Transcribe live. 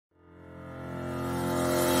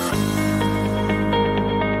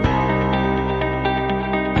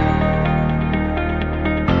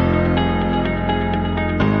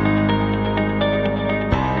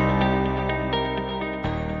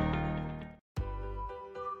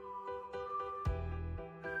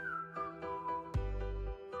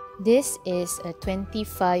This is a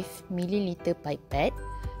 25 milliliter pipette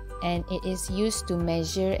and it is used to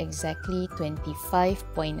measure exactly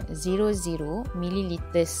 25.00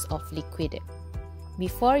 milliliters of liquid.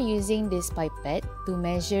 Before using this pipette to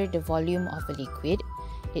measure the volume of a liquid,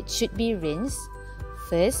 it should be rinsed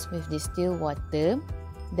first with distilled water,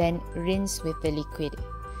 then rinse with the liquid.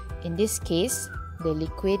 In this case, the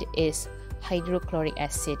liquid is hydrochloric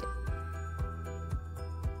acid.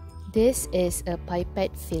 This is a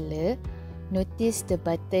pipette filler. Notice the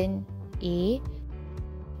button A,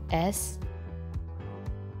 S,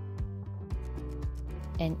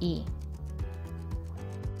 and E.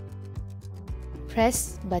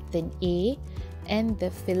 Press button A and the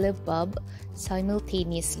filler bulb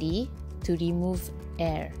simultaneously to remove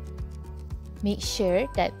air. Make sure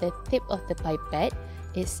that the tip of the pipette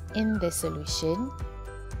is in the solution.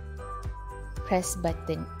 Press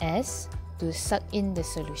button S to suck in the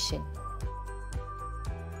solution.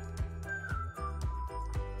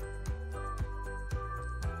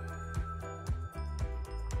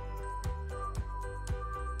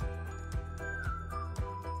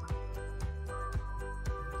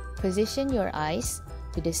 Position your eyes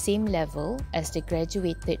to the same level as the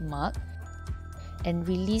graduated mark and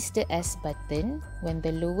release the S button when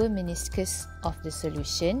the lower meniscus of the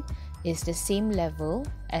solution is the same level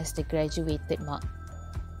as the graduated mark.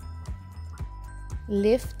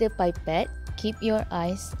 Lift the pipette, keep your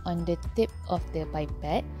eyes on the tip of the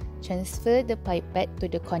pipette, transfer the pipette to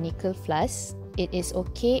the conical flask. It is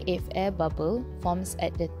okay if air bubble forms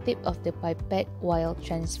at the tip of the pipette while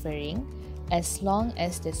transferring, as long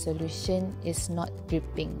as the solution is not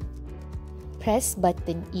dripping. Press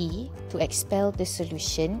button E to expel the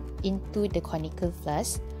solution into the conical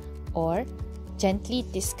flask, or gently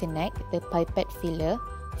disconnect the pipette filler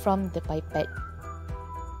from the pipette.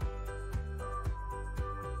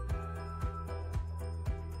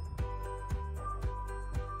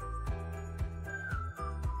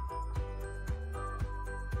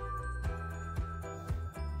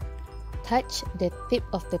 Touch the tip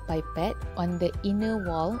of the pipette on the inner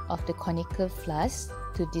wall of the conical flask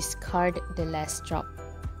to discard the last drop.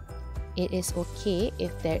 It is okay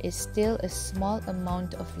if there is still a small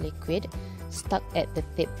amount of liquid stuck at the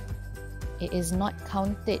tip. It is not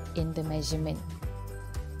counted in the measurement.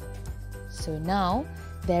 So now,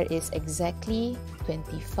 there is exactly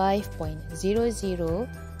 25.00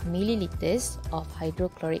 milliliters of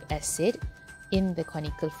hydrochloric acid in the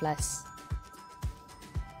conical flask.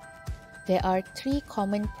 There are 3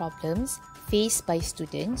 common problems faced by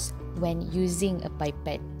students when using a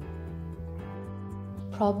pipette.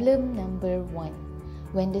 Problem number 1.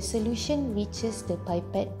 When the solution reaches the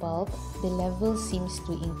pipette bulb, the level seems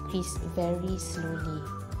to increase very slowly.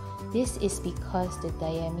 This is because the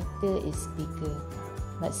diameter is bigger,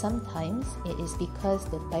 but sometimes it is because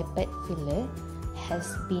the pipette filler has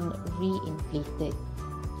been re-inflated.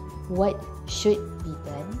 What should be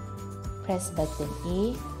done? Press button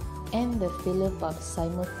A and the filler bulb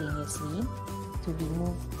simultaneously to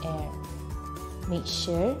remove air. Make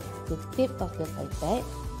sure the tip of the pipette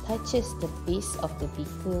touches the base of the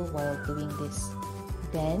beaker while doing this.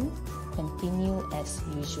 Then, continue as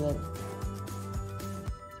usual.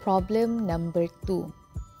 Problem number 2.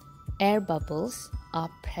 Air bubbles are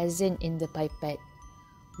present in the pipette.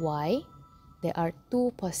 Why? There are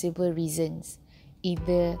 2 possible reasons.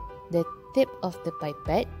 Either the tip of the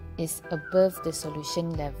pipette is above the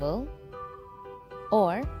solution level,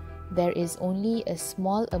 or there is only a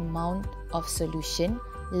small amount of solution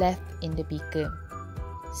left in the beaker.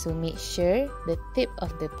 So make sure the tip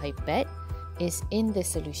of the pipette is in the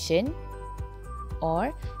solution,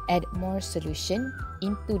 or add more solution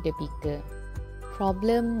into the beaker.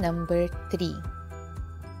 Problem number 3.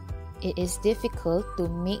 It is difficult to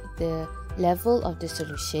make the level of the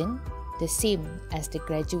solution the same as the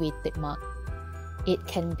graduated mark. It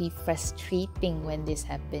can be frustrating when this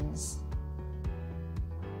happens.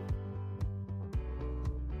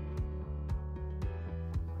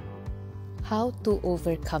 How to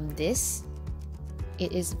overcome this?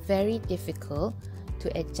 It is very difficult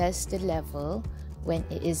to adjust the level when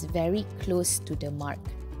it is very close to the mark.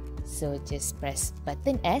 So just press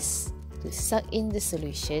button S to suck in the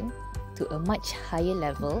solution to a much higher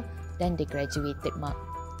level than the graduated mark.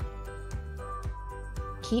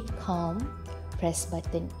 Keep calm. Press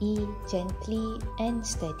button E gently and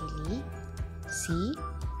steadily. See,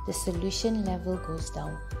 the solution level goes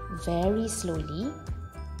down very slowly.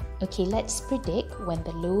 Okay, let's predict when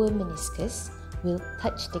the lower meniscus will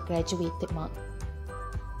touch the graduated mark.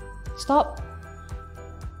 Stop!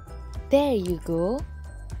 There you go.